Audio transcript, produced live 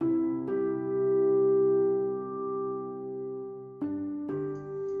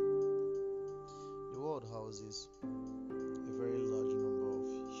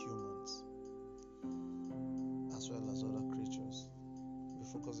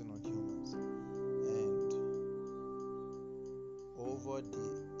focusing on humans. And over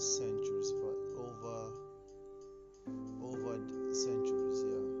the centuries, for over the centuries,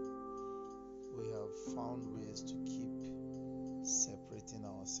 yeah, we have found ways to keep separating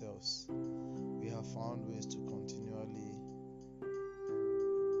ourselves. We have found ways to continually,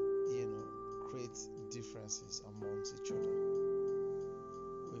 create differences amongst each other.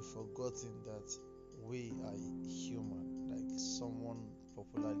 We've forgotten that we are human, like someone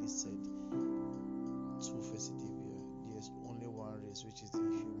popularly said, two-faced devil. There's only one race, which is the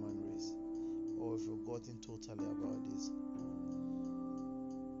human race. Or we've forgotten totally about this.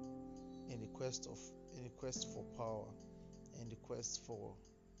 In the quest for power, in the quest for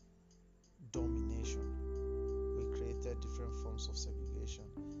domination, we created different forms of segregation,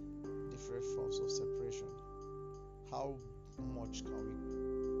 different forms of separation. How much can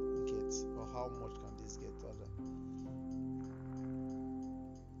we get, or how much can this get further?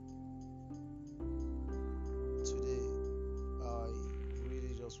 Today, I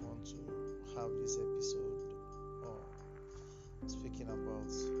really just want to have this episode speaking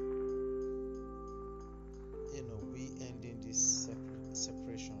about, we ending this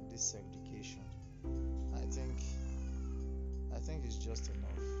separation, this segregation. I think it's just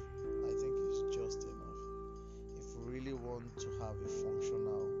enough. I think it's just enough. If we really want to have a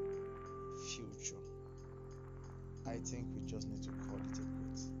functional future, I think we just need to call it a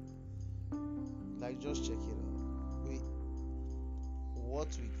quit. Like, just check it out.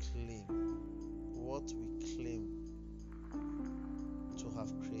 What we claim to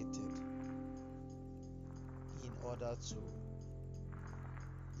have created in order to,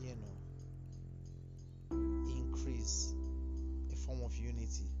 increase a form of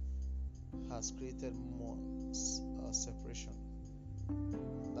unity, has created more separation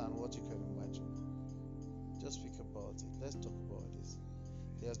than what you can imagine. Just speak about it. Let's talk about this.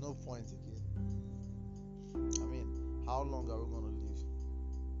 There's no point again. I mean, how long are we going to live?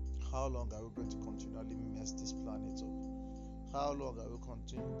 How long are we going to continually mess this planet up? How long are we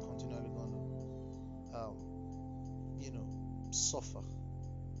continually going to, suffer?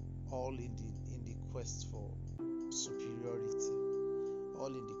 All in the quest for superiority, all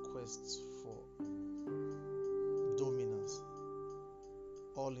in the quest for dominance,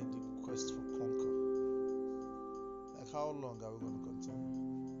 all in the quest for conquer. Like, how long are we going to continue?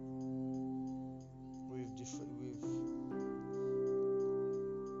 We've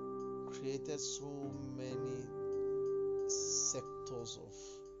created so many sectors of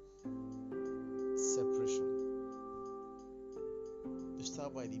separation. You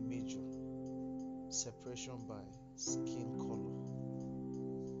start by the major separation by skin color.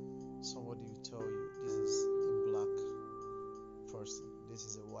 Somebody will tell you this is a black person, this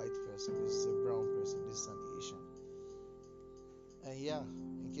is a white person, this is a brown person, this is an Asian. And yeah,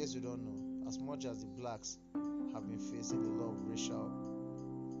 in case you don't know, as much as the blacks have been facing a lot of racial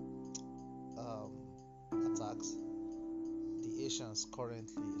attacks, the Asians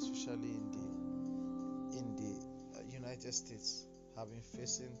currently, especially in the United States, have been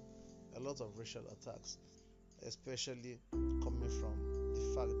facing a lot of racial attacks, especially coming from the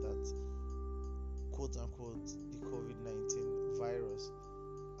fact that, quote unquote, the COVID-19 virus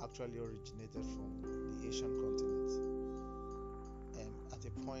actually originated from the Asian continent. And at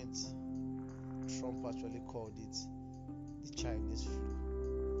a point, Trump actually called it the Chinese flu.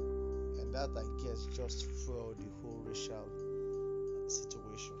 And that, I guess, just fueled the whole racial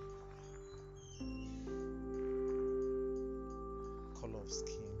situation. Color of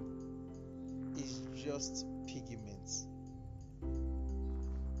skin is just pigments.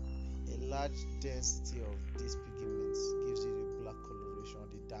 A large density of these pigments gives you the black coloration, or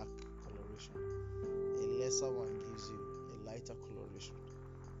the dark coloration. A lesser one gives you a lighter coloration.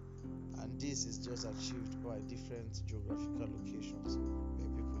 And this is just achieved by different geographical locations where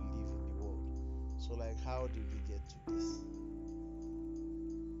people live in the world. So, like, how did we get to this?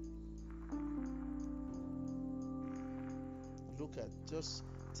 Just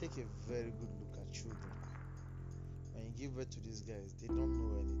take a very good look at children. When you give birth to these guys, they don't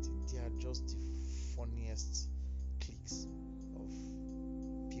know anything. They are just the funniest cliques of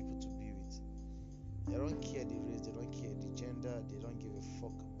people to be with. They don't care the race, they don't care the gender, they don't give a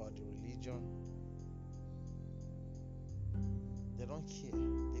fuck about the religion. They don't care.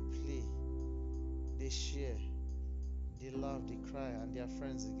 They play, they share, they laugh, they cry, and they are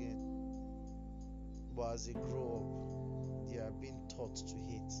friends again. But as they grow up, they are being taught to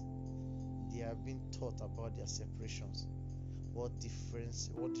hate. They are being taught about their separations. What differentiates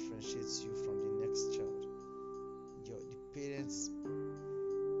you from the next child? The parents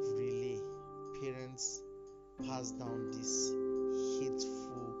relay. Parents pass down this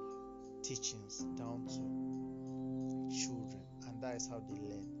hateful teachings down to children, and that is how they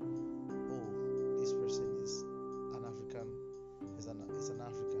learn. Oh, this person is an African, is an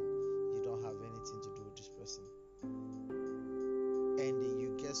African. You don't have anything to do with this person, and then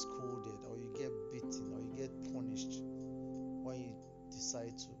you get scolded, or you get beaten, or you get punished when you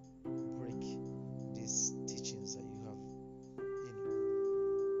decide to break these teachings that you have,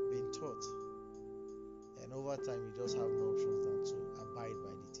 been taught. And over time, you just have no options than to abide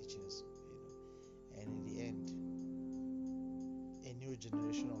by the teachings, and in the end, a new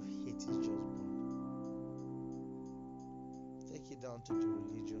generation of hate is just born. Take it down to the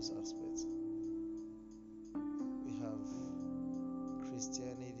religious aspect. We have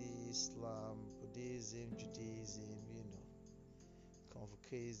Christianity, Islam, Buddhism, Judaism,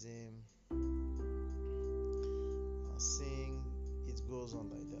 Confucianism, and seeing it goes on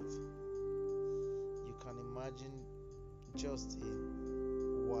like that. You can imagine just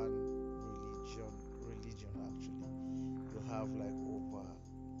in one religion actually, you have like over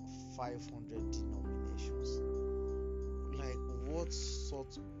 500 denominations. Like what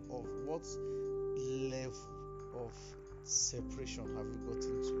level of separation have we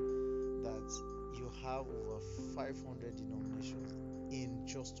gotten to that you have over 500 denominations in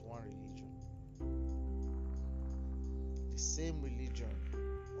just one religion? The same religion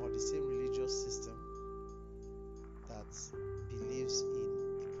or the same religious system that believes in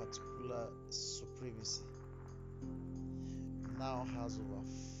a particular supremacy now has over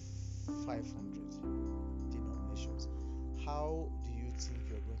 500 denominations. How do you think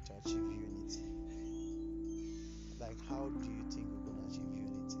you're going to achieve unity? Like, how do you think we're going to achieve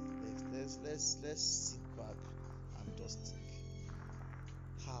unity? Let's sit back and just think.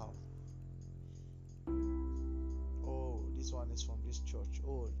 How? Oh, this one is from this church.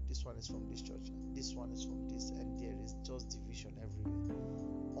 Oh, this one is from this church. This one is from this, and there is just division everywhere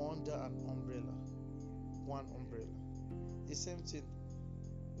under an umbrella, one umbrella. The same thing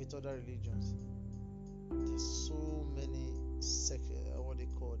with other religions. There's so many what they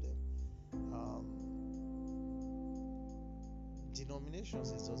call them,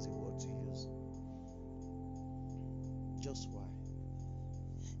 denominations is just the word to use. Just why?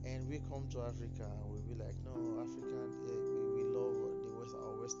 And we come to Africa and we'll be like, no, African, we love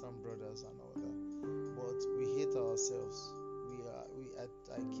our Western brothers and all that, but we hate ourselves.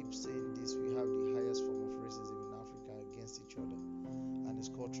 I keep saying this, we have the highest form of racism in Africa against each other, and it's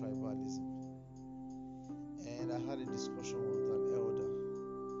called tribalism. And I had a discussion with an elder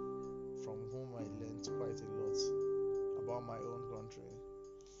from whom I learned quite a lot about my own country,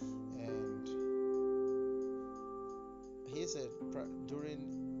 and he said during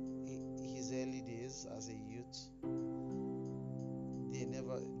his early days as a youth,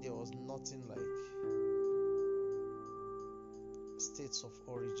 there was nothing like states of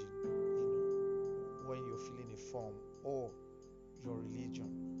origin, when you're filling a form or your religion.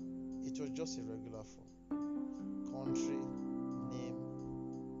 It was just a regular form, country, name,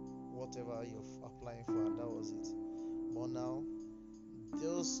 whatever you're applying for, and that was it. But now,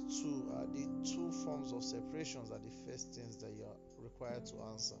 those two are the two forms of separations are the first things that you are required to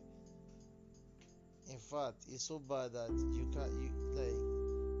answer. In fact, it's so bad that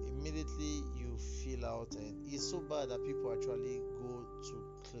immediately you fill out, and it's so bad that people actually go to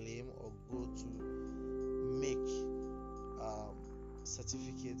claim or go to make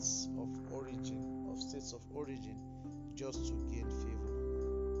certificates of origin, of states of origin, just to gain favor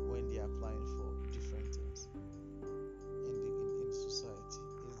when they're applying for different things in society.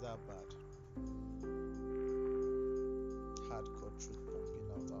 Is that bad? Hardcore truth pumping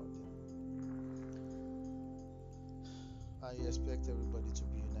out there. And you expect everybody to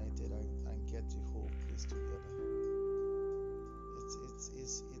be united and get the whole place together.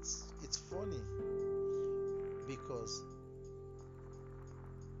 It's funny because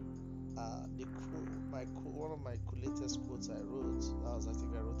one of my latest quotes I wrote, I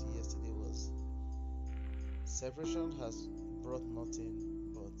think I wrote it yesterday, was separation has brought nothing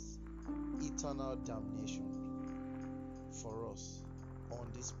but eternal damnation for us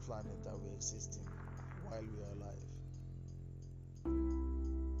on this planet that we're existing while we are alive.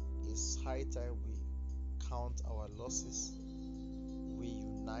 It's high time we count our losses, we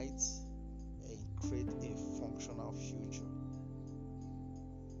unite, and create a functional future.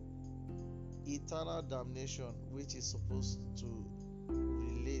 Eternal damnation, which is supposed to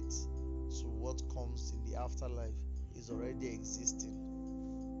relate to what comes in the afterlife, is already existing.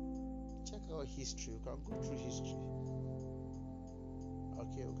 Check out history. We can go through history.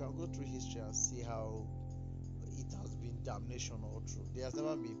 Okay, we can go through history and see how it has been damnation all through. There has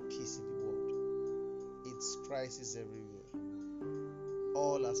never been peace in the world. It's crisis everywhere.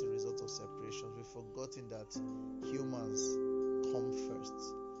 All all as a result of separations. We've forgotten that humans come first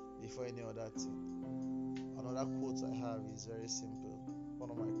before any other thing. Another quote I have is very simple. One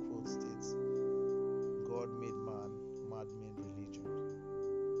of my quotes states, God made man, man made religion.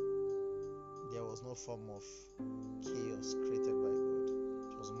 There was no form of chaos created by God.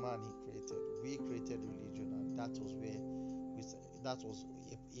 It was man he created. We created religion, and that was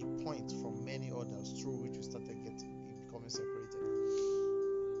a point from many others through which we started becoming separated.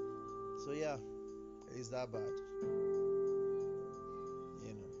 So yeah, is that bad?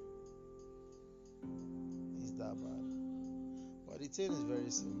 Is that bad? But the thing is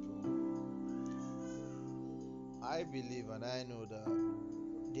very simple. I believe and I know that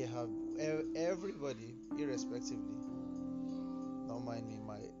they have everybody, irrespectively. Don't mind me,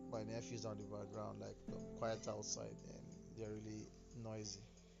 my nephews on the background, like quiet outside, and they're really noisy.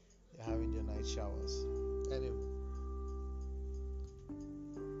 They're having their night showers. Anyway,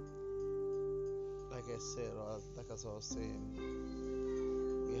 like I said, or like as I was saying,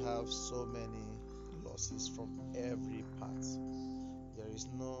 we have so many losses from every part. There is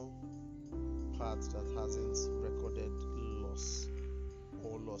no part that hasn't recorded loss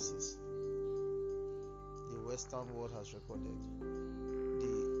or losses. The Western world has recorded.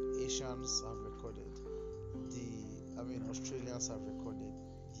 The Asians have recorded. Australians have recorded.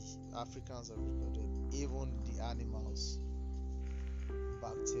 The Africans have recorded. Even the animals,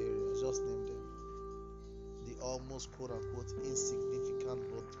 bacteria, just name them. The almost quote-unquote insignificant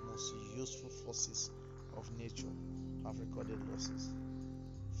but most useful forces of nature have recorded losses.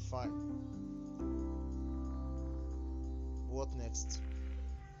 Fine. What next?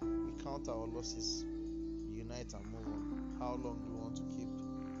 We count our losses, unite and move on. How long do we want to keep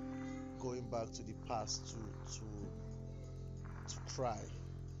going back to the past to cry?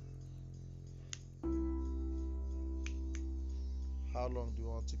 How long do you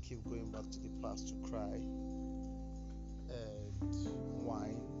want to keep going back to the past to cry and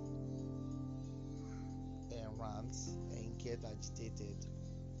whine and rant and get agitated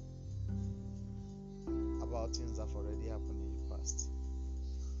about things that have already happened in the past?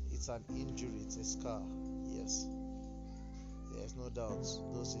 It's an injury, it's a scar, yes. There's no doubt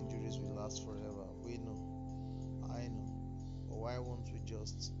those injuries will last forever. We know, I know. But why won't we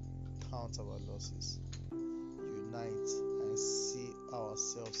just count our losses, unite, and see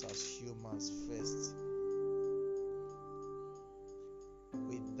ourselves as humans first?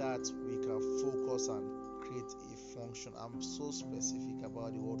 With that, we can focus and create a function. I'm so specific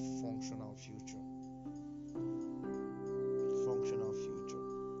about the word functional future. Functional future.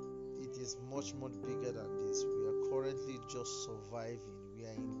 It is much bigger than this. We are currently just surviving. We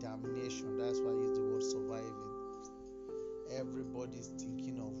are in damnation. That's why I use the word surviving. Everybody's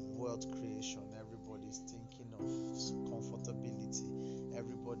thinking of wealth creation. Everybody's thinking of comfortability.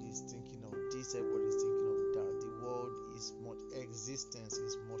 Everybody's thinking of this. Everybody's thinking of that. The world is existence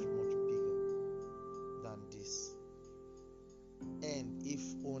is much bigger than this. And if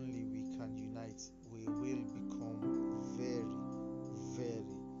only we can unite, we will become very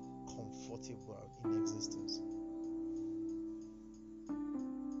comfortable in existence.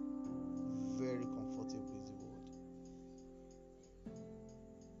 Very comfortable is the word.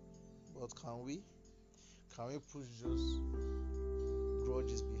 But can we? Can we push those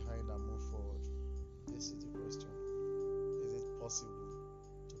grudges behind and move forward? This is the question. Is it possible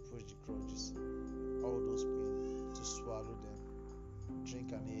to push the grudges, all those pain, to swallow them,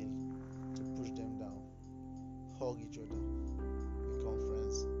 drink an ale, to push them down, hug each other, become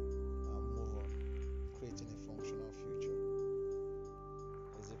friends, and move on, creating a functional future?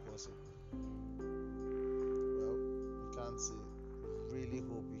 Is it possible? Well, we can't say. Really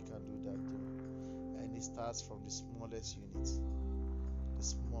hope we can do that though. And it starts from the smallest unit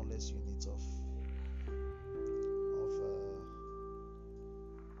of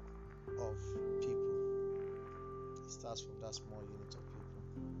people. It starts from that small unit of people.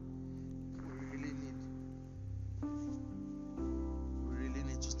 We really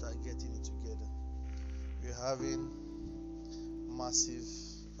need to start getting it together. We're having massive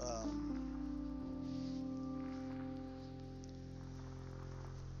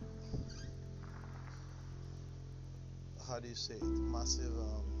massive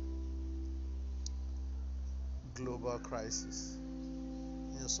global crisis,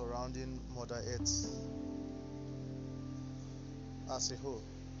 surrounding Mother Earth as a whole,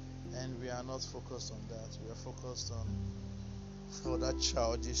 and we are not focused on that. We are focused on other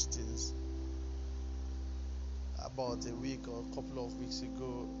childish things. About a week or a couple of weeks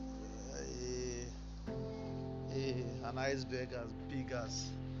ago, an iceberg as big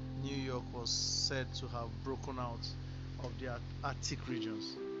as New York was said to have broken out of the Arctic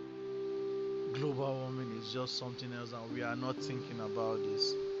regions. Global warming is just something else, and we are not thinking about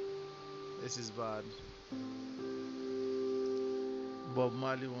this. This is bad. Bob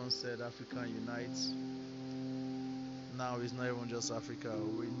Marley once said, Africa unites. Now it's not even just Africa.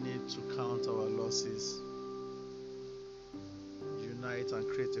 We need to count our losses, unite, and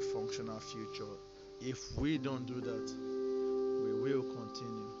create a functional future. If we don't do that, we will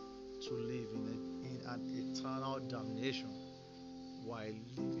continue to live in an eternal damnation while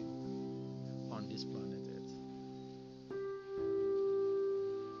living on this planet Earth.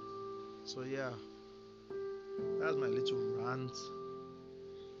 So yeah, that's my little rant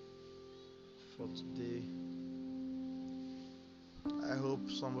for today. I hope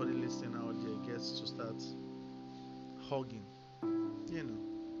somebody listening out there gets to start hugging,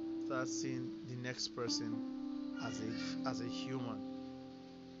 start seeing the next person as a human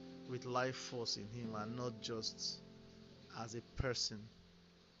with life force in him, and not just as a person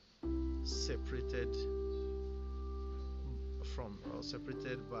separated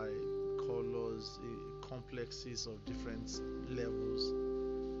by colors, complexes of different levels,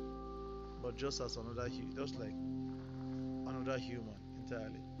 but just as another human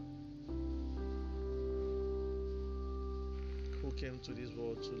entirely, who came to this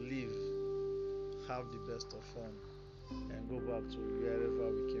world to live, have the best of fun, and go back to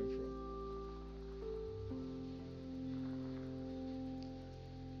wherever we came from.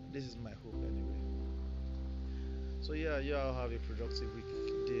 This is my hope anyway. So yeah, you all have a productive week,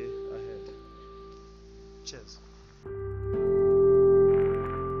 day ahead. Cheers.